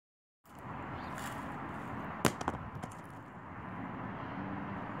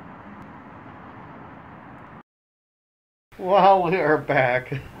Well, we are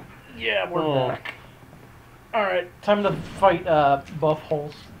back. Yeah, we're back. Alright, time to fight Buff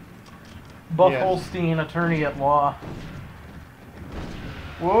Yes. Holstein, attorney at law.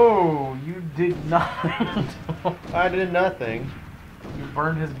 Whoa, you did nothing. I did nothing. You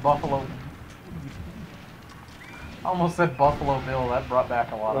burned his buffalo. I almost said Buffalo Bill. That brought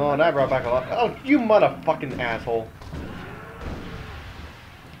back a lot of Oh, that brought back a lot. Oh, you motherfucking asshole.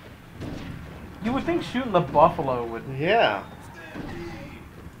 You would think shooting the buffalo would... Yeah.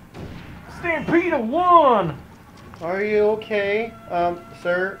 Stampede of 1! Are you okay?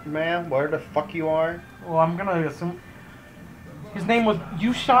 Sir, ma'am, where the fuck you are? Well, I'm gonna assume... His name was...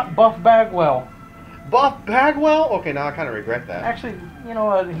 You shot Buff Bagwell. Buff Bagwell? Okay, now I kind of regret that. Actually, you know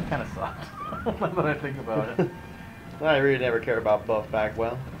what? He kind of sucked. Now that I think about it. I really never cared about Buff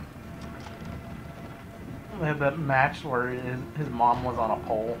Bagwell. They had that match where his mom was on a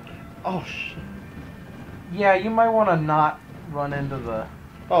pole. Oh, shit. Yeah, you might want to not run into the...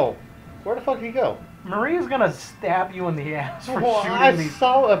 Oh, where the fuck did he go? Maria's gonna stab you in the ass for Well, shooting I these...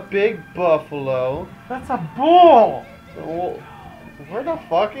 saw a big buffalo. That's a bull! Well, where the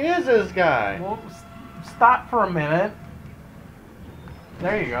fuck is this guy? Well, stop for a minute.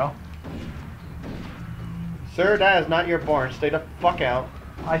 There you go. Sir, that is not your barn. Stay the fuck out.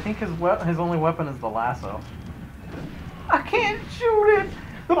 I think his only weapon is the lasso. I can't shoot it!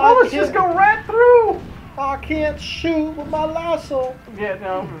 The bullets just go right through! I can't shoot with my lasso. Yeah,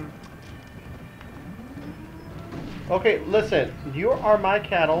 no. Okay, listen. You are my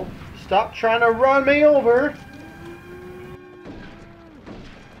cattle. Stop trying to run me over.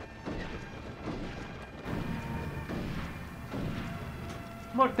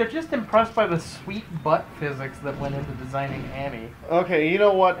 Look, they're just impressed by the sweet butt physics that went into designing Annie. Okay, you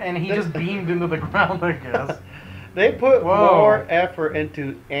know what? And he just beamed into the ground, I guess. They put Whoa. more effort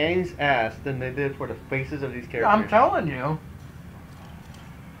into Annie's ass than they did for the faces of these characters. I'm telling you.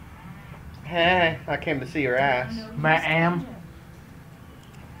 Hey, I came to see your ass. Ma'am.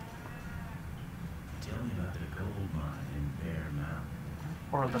 Tell me about the gold mine in Bear Mountain.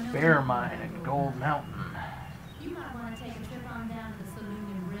 Or the bear mine in Gold Mountain. You might want to take a trip on down to the saloon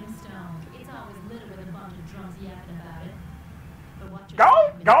in Brimstone. It's always littered with a bunch of drunks yapping about it. But watch Go!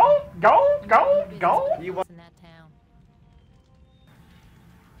 You want in that town.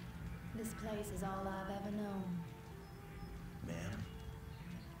 This place is all I've ever known. Ma'am,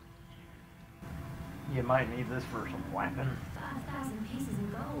 You might need this for some weapon. 5,000 pieces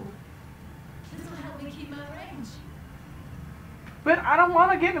of gold. This will help me keep my range. But I don't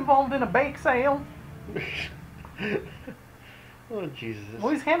want to get involved in a bake sale. Oh, Jesus.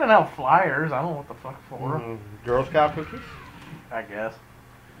 Well, he's handing out flyers. I don't know what the fuck for. Girl Scout cookies? I guess.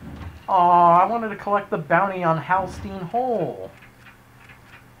 Oh, I wanted to collect the bounty on Holstein Hole.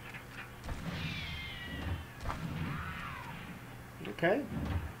 Okay.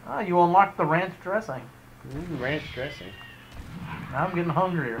 Ah, you unlocked the ranch dressing. Ranch dressing. Now I'm getting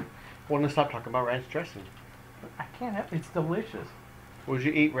hungrier. Well, let's stop talking about ranch dressing. I can't have... It's delicious. Would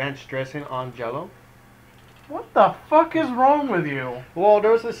you eat ranch dressing on Jell-O? What the fuck is wrong with you? Well,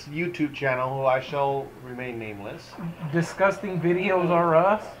 there was this YouTube channel who I shall remain nameless. Disgusting videos are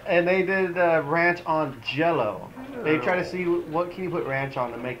us. And they did ranch on Jell-O. They tried to see what can you put ranch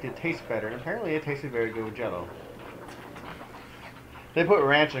on to make it taste better. And apparently it tasted very good with Jell-O. They put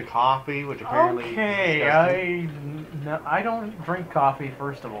ranch in coffee, which apparently is Okay, disgusting. I don't drink coffee,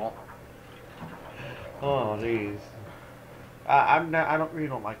 first of all. Oh, jeez. I don't really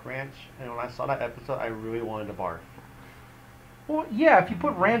don't like ranch, and when I saw that episode, I really wanted to barf. Well, yeah, if you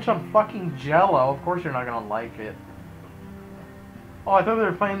put ranch on fucking Jell-O, of course you're not gonna like it. Oh, I thought they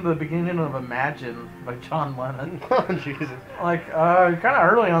were playing the beginning of Imagine by John Lennon. Oh, Jesus. Like, kind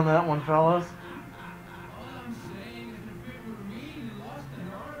of early on that one, fellas.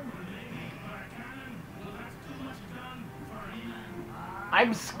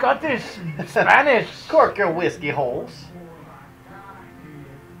 I'm Scottish, Spanish. Cork your whiskey holes.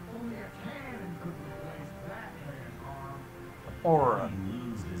 Or he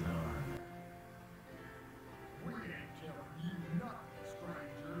lose his arm. We ain't telling you nothing,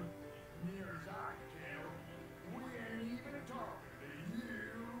 stranger. Near as I can tell, we ain't even talking to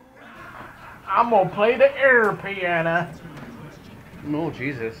you. I'm gonna play the air piano. Oh,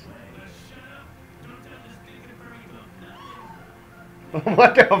 Jesus.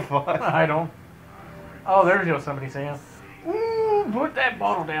 What the fuck? I don't. Oh, there's Yosemite Sam. Ooh, put that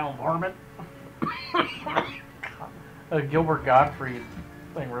bottle down, varmint. Gilbert Gottfried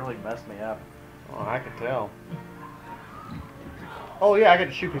thing really messed me up. Oh, I can tell. Oh, yeah, I get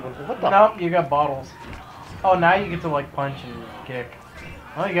to shoot people. What the? Nope, you got bottles. Oh, now you get to, like, punch and kick.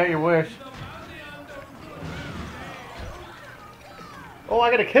 Oh, you got your wish. Oh, I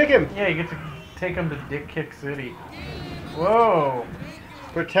gotta kick him. Yeah, you get to take him to Dick Kick City. Whoa.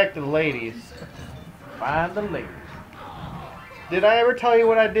 Protect the ladies. Find the ladies. Did I ever tell you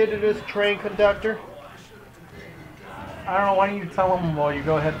what I did to this train conductor? I don't know, why don't you tell him while you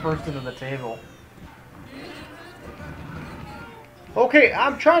go head first into the table? Okay,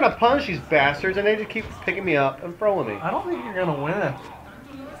 I'm trying to punch these bastards and they just keep picking me up and throwing me. I don't think you're gonna win.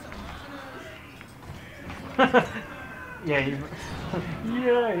 Yeah, you...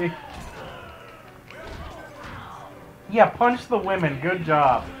 Yay. Yeah, punch the women. Good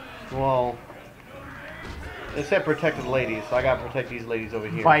job. Well, it said protect the ladies, so I gotta protect these ladies over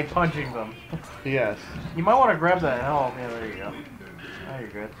here. By punching them. Yes. You might want to grab that help. Yeah, there you go. Now you're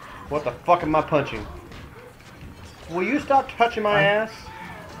good. What the fuck am I punching? Will you stop touching my ass?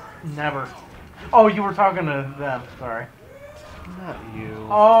 Never. Oh, you were talking to them. Sorry. Not you.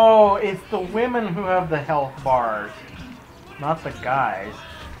 Oh, it's the women who have the health bars, not the guys.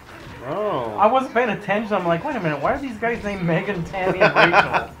 Oh. I wasn't paying attention. I'm like, wait a minute. Why are these guys named Megan, Tammy, and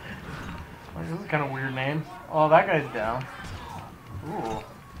Rachel? Like, this is kind of weird names. Oh, that guy's down. Ooh.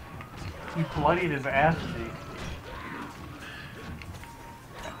 He bloodied his ass cheek.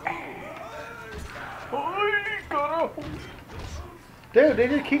 Dude, they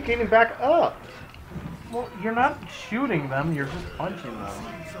just keep getting back up. Well, you're not shooting them, you're just punching them.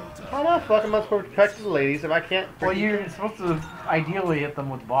 How the fuck am I supposed to protect the ladies if I can't? Well, you're supposed to ideally hit them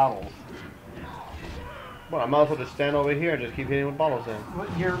with bottles. Well, I might as well just stand over here and just keep hitting with bottles then.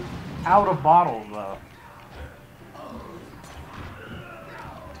 But you're out of bottles, though.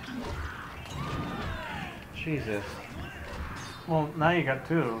 Jesus. Well, now you got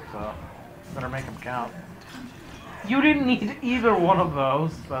two, so better make them count. You didn't need either one of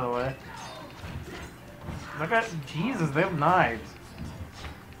those, by the way. Look at Jesus, they have knives.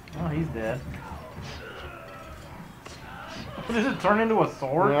 Oh, he's dead. Did it turn into a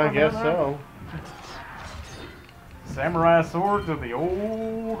sword? Well, I from guess there? so. Samurai swords of the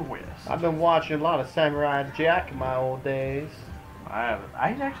old west. I've been watching a lot of Samurai Jack in my old days. I haven't.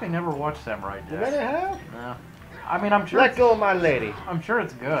 I actually never watched Samurai You Jack. better have? No. I mean, I'm sure. Let go of my lady. I'm sure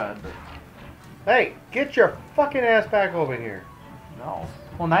it's good, but Hey, get your fucking ass back over here. no.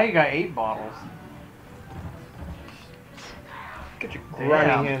 Well, now you got 8 bottles. Get your Damn.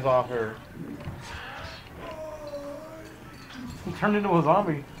 grimy hands off her. He turned into a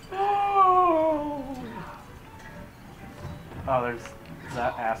zombie. Oh, there's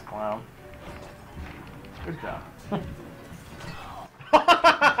that ass clown. Good job.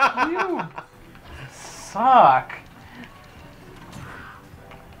 You suck.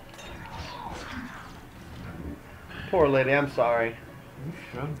 Poor lady, I'm sorry. You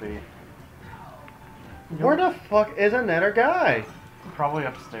should be. Where the fuck is another guy? Probably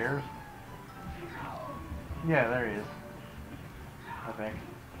upstairs. Yeah, there he is. I think.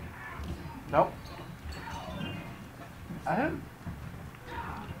 Nope. I didn't.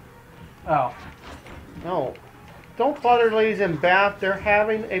 Oh. No. Don't bother ladies in bath. They're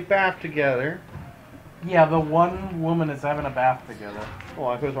having a bath together. Yeah, the one woman is having a bath together. Oh,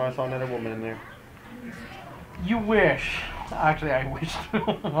 I could have saw another woman in there. You wish. Actually, I wish too.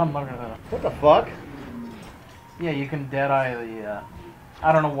 I'm not gonna. What the fuck? Yeah, you can deadeye the.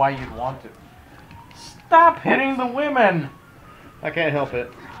 I don't know why you'd want to. Stop hitting the women! I can't help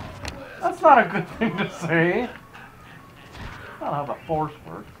it. That's not a good thing to say. That's not how the force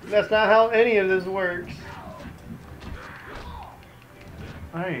works. That's not how any of this works.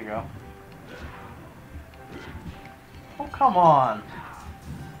 There you go. Oh, come on.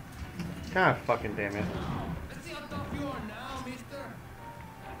 God fucking damn it.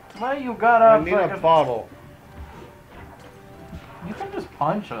 Why you got I up? need like a bottle. You can just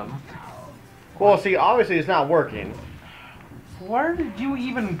punch him. Well, see, obviously it's not working. Where did you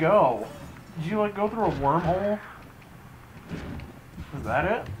even go? Did you like go through a wormhole? Is that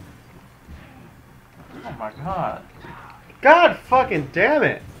it? Oh my god. God fucking damn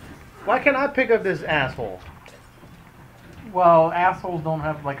it. Why can't I pick up this asshole? Well, assholes don't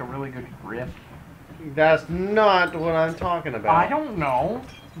have like a really good grip. That's not what I'm talking about. I don't know.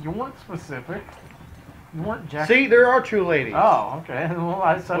 You weren't specific. You weren't Jack. See, there are two ladies. Oh, okay. Well,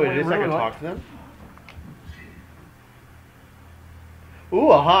 I suddenly Wait, at least I really can like- talk to them. Ooh,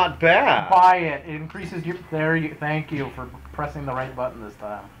 a hot bath. Buy it. It increases your. There you. Thank you for pressing the right button this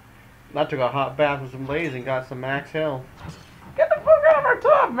time. I took a hot bath with some ladies and got some max health. Get the fuck out of our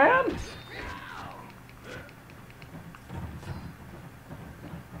tub, man!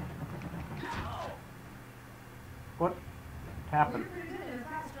 What happened? You're pretty good at it,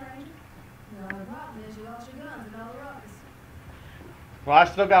 that's strange. The only problem is you lost your guns and all the ruckus. Well, I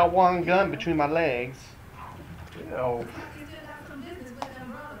still got one gun between my legs. Oh. You still got some business with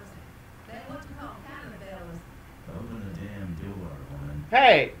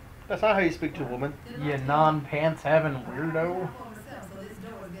Hey, that's not how you speak to a woman. You non-pants having weirdo.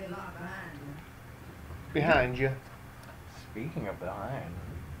 Behind you. Speaking of behind.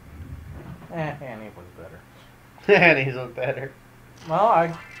 Annie was better. And he's a better. Well,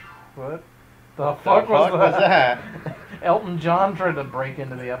 what the fuck was was that? that? Elton John tried to break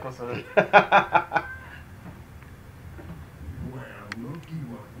into the episode. Well, looky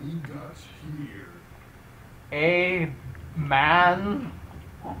what we got here. A man.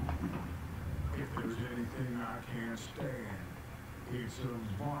 If there's anything I can't stand, it's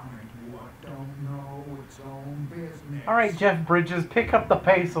a varmint what don't know its own business. All right, Jeff Bridges, pick up the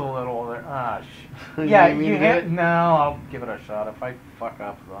pace a little there. Ah, You yeah, need me you to do hit. it? No, I'll give it a shot. If I fuck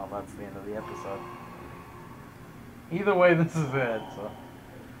up, well, that's the end of the episode. Either way, this is it. So,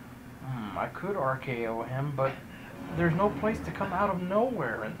 I could RKO him, but there's no place to come out of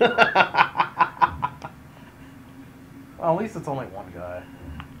nowhere. And well, at least it's only one guy.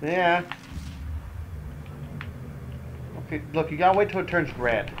 Yeah. Okay, look, you gotta wait till it turns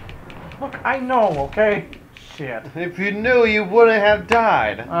red. Look, I know. Okay. Shit. If you knew, you wouldn't have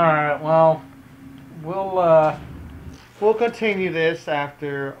died. All right. Well, We'll continue this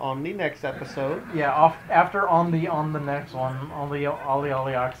after on the next episode. yeah. After on the next one, on the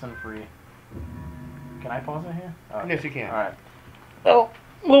Ollie Oxen free. Can I pause it here? Oh, Yes, you can. all right. Well,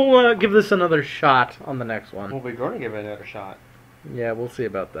 we'll give this another shot on the next one. Well, we're going to give it another shot. Yeah, we'll see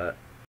about that.